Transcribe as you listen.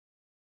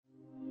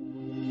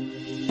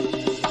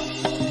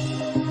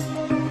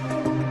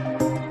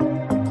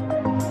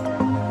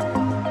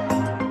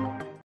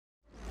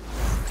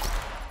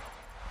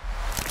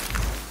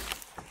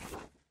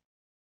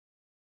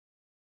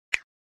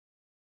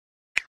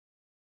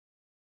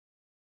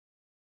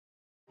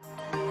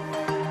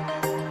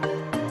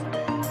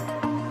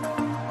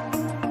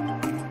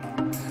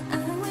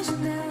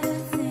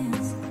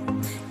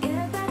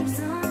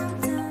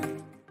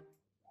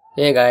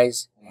Hey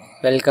guys,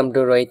 welcome to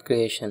Rohith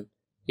Creation.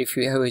 If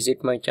you have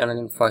visited my channel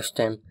in first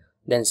time,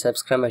 then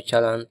subscribe my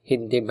channel and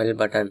hit the bell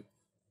button.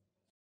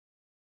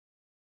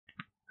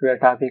 Today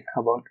topic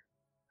about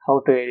how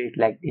to edit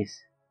like this.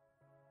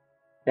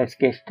 Let's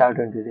get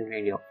started into the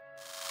video.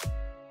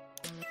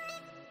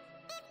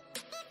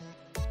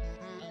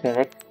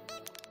 Select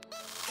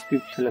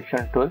Quick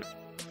Selection tool.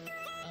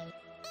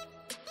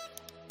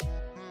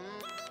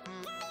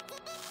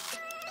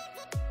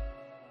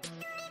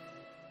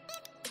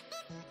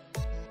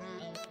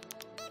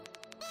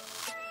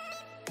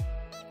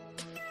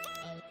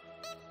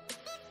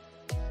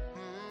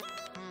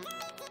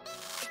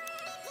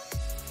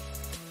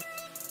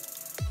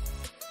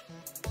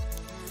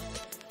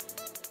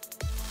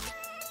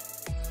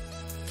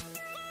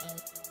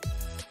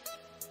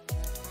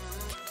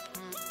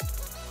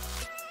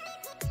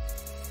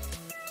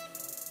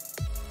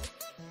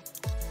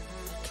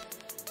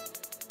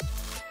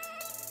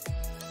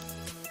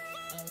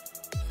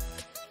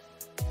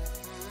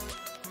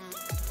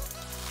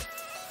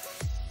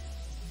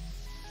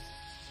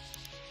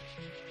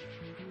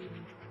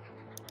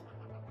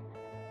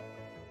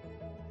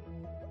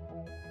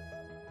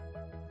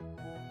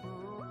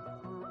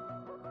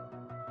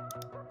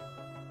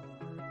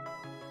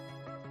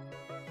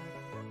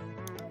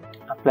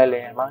 Apply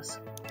layer mask,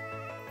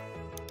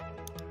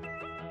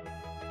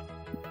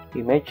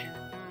 image,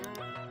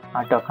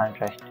 auto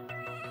contrast.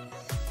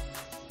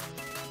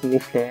 In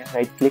this layer,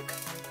 right click,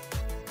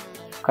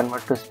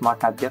 convert to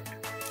smart object,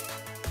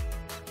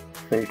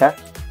 filter,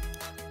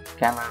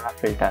 camera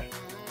filter.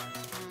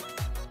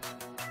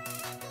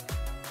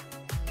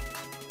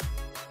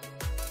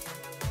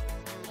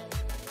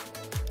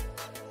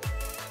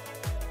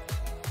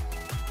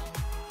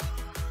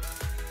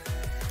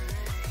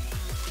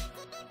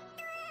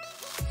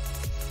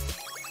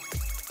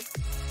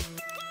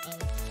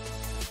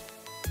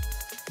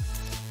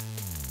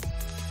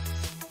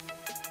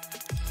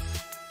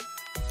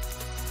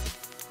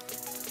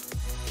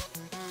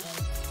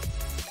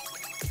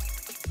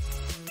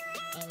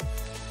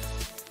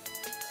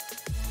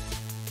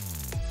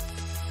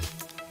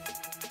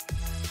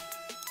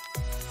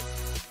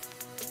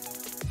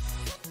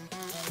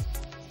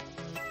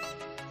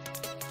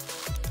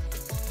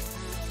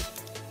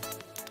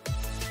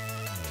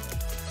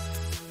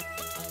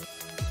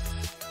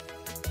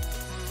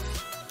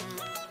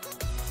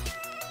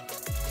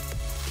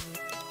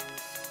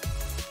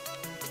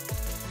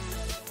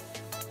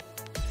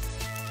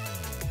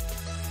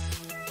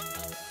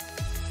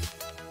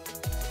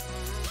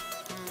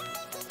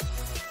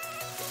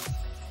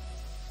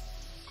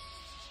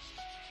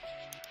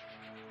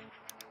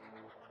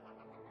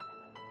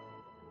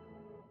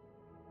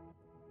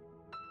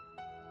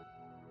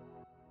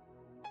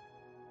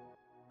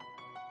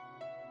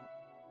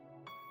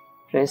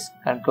 Press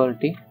Ctrl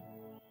T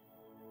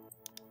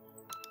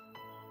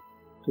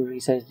to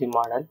resize the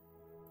model.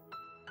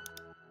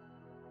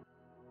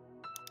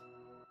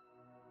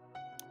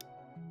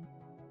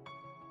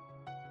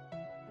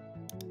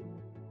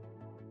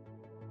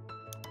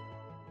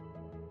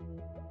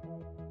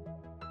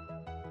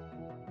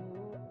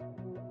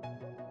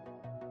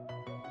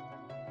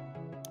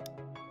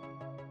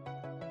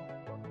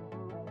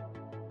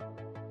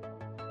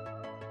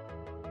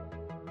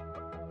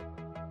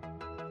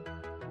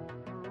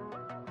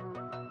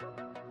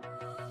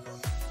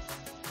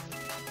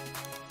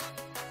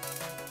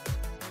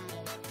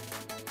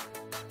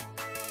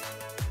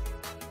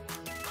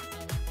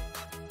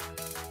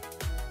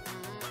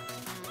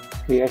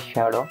 Create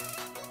shadow,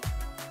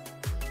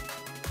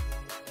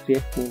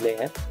 create new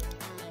layer,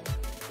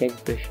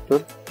 take brush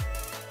tool,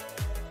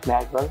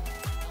 manual,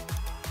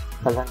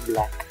 color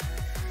black.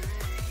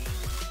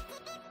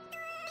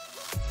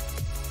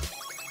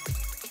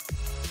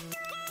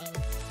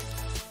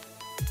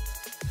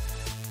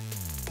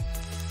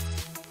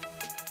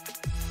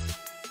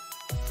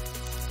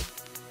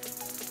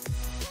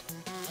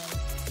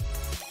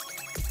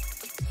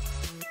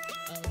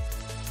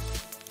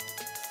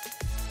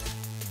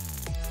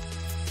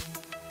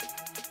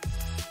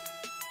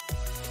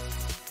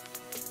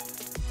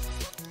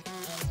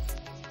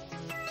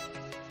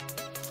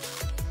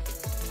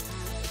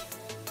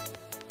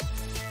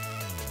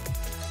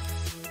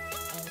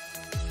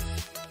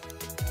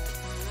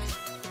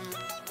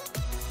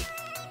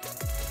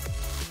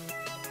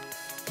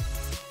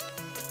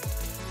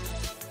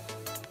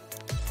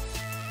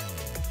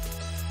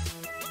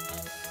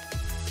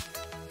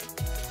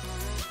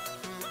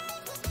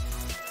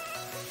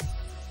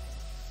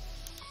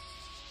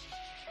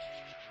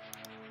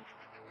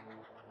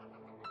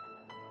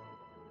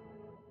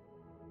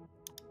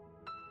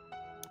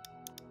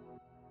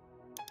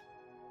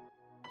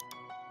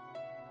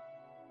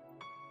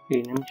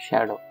 Rename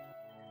shadow.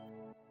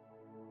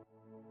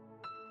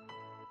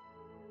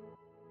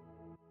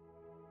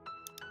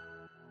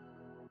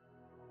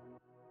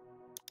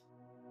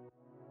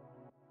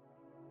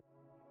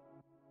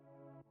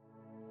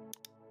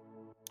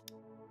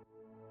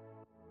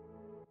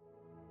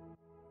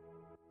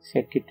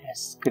 Set it as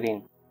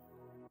screen.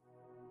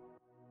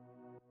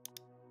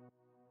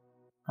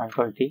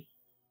 Ctrl T.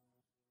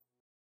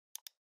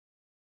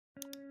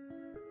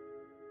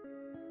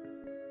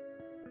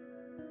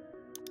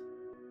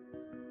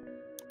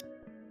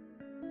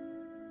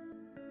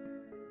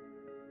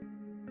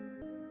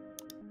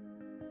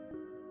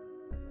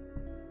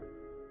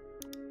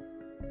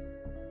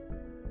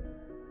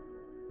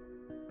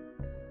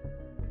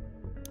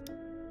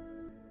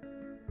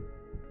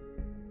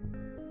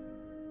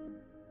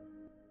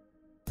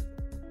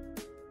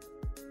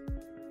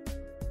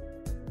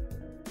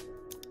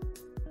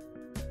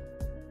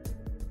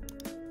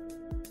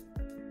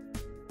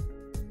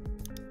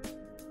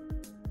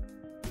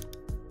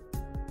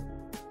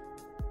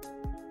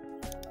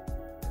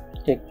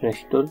 Take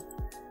brush tool.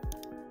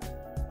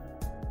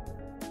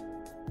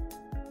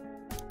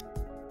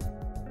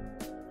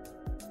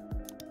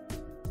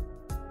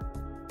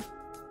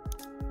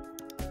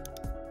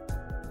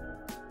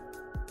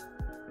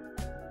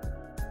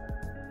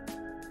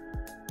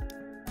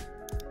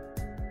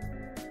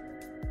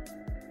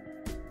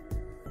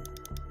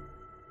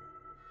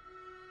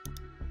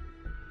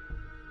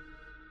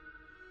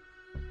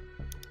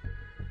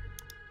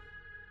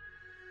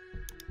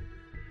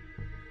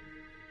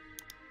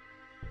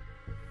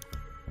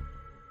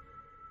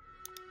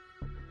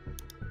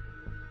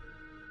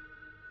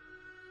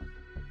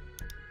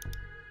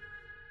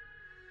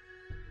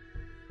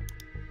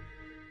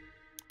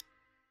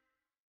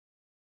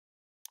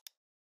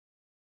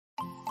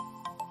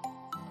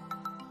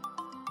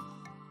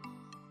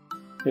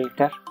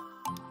 Filter,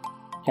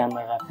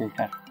 camera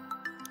filter.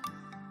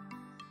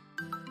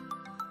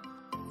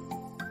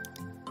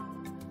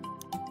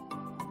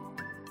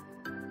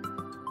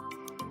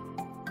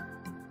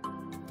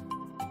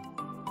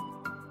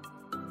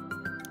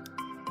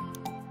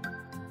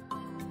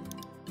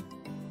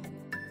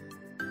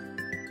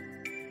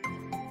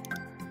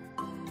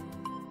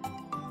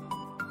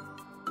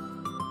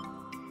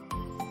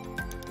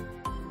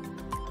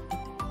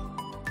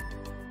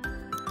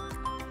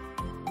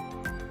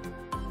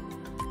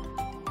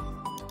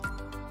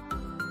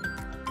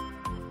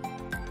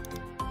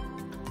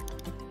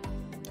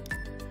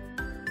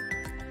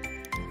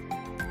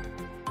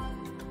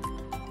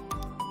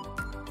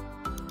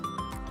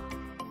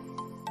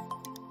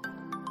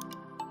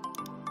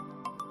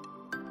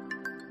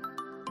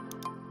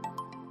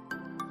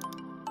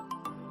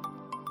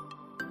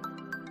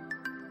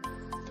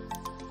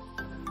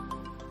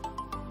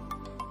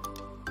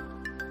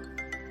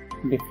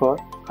 Before,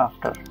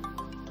 after.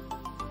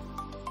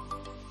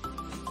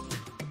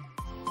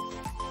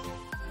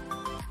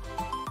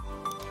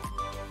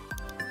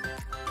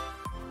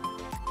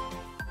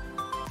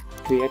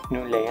 Create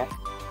new layer.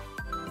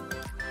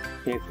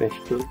 Take brush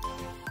tool.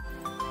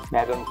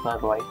 Background color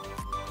white.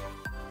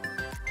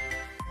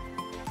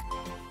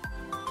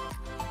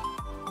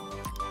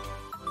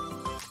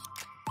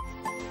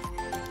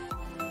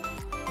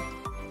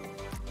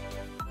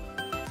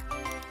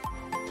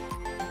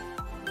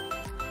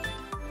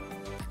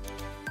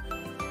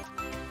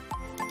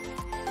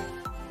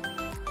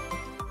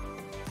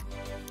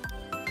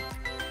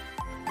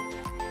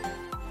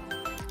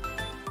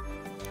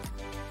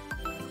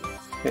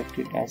 Select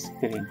it as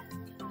green.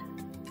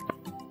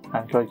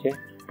 Ctrl J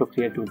to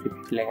create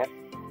duplicate layer.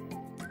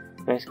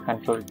 Press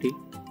Ctrl T.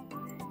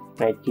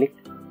 Right click.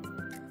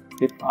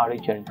 Flip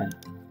horizontal.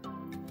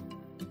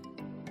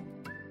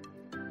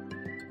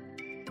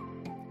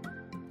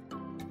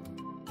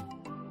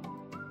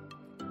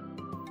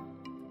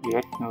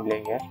 Create new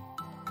layer.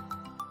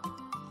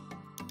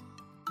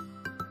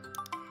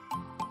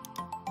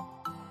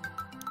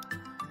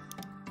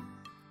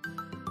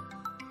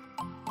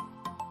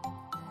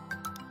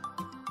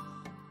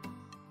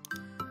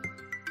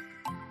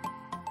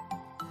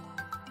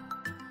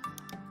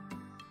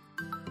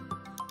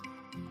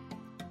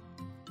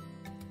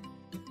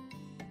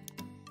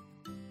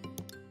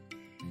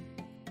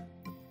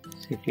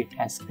 Set it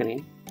as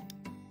green.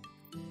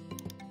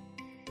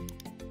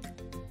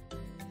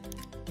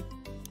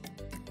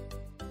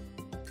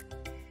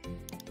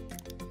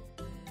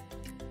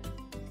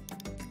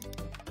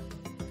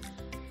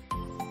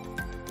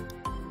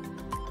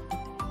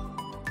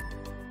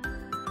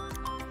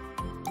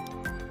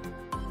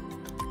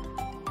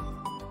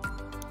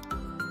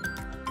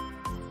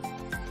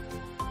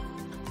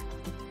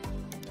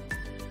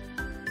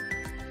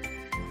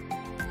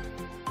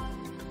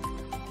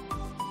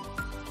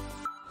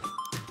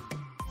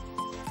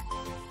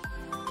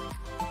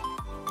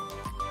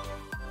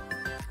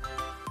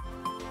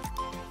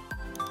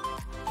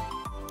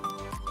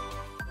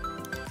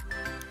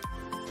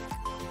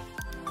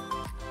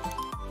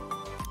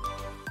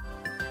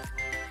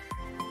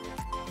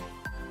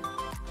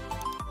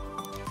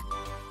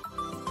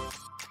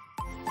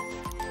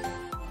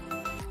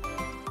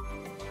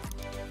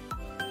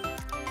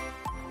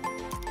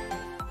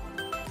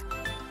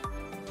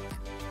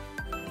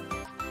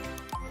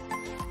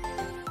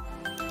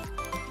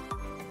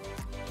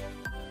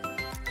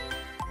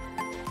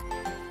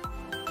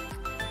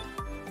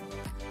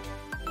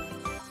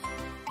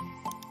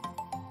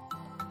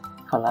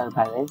 Color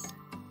balance.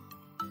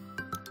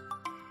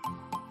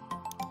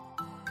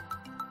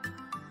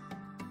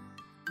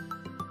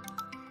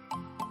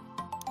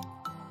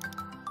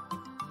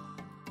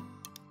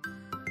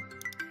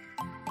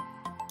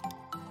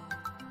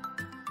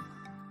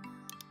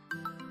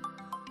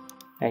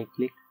 right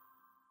click,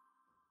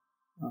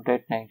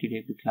 rotate 90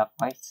 degrees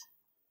clockwise.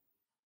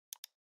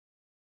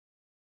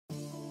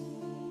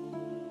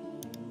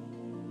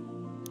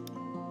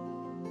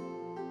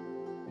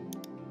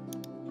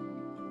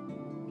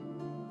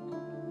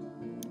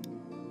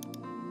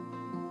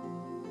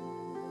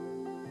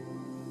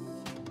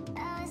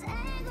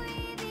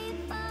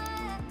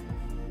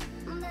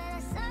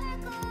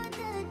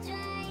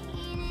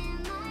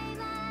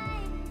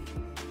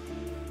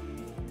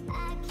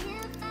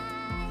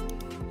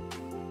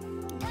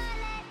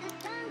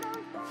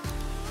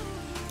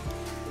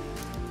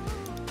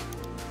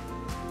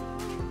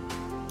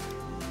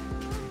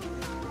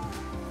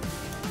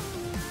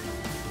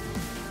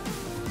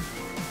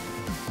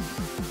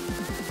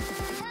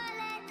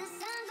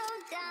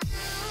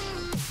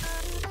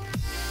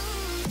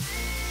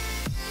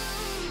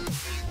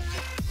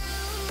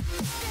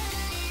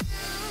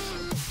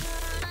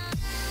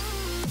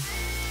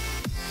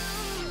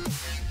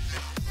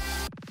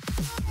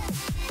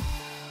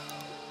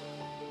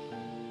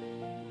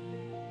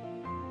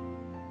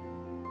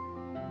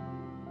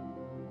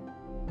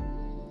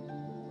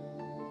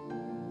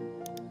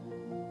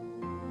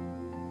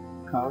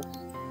 Curves,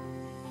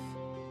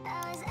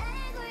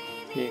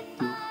 take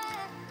the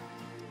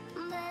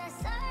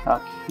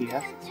arc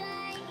here,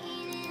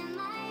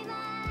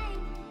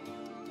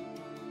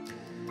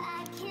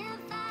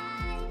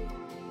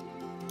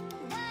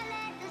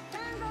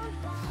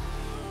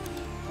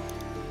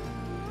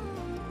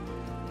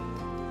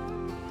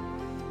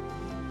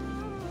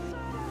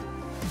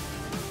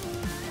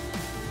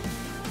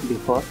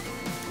 before,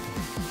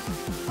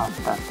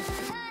 after.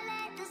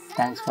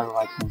 Thanks for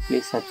watching.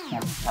 Please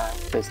subscribe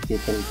and press the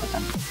bell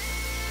button.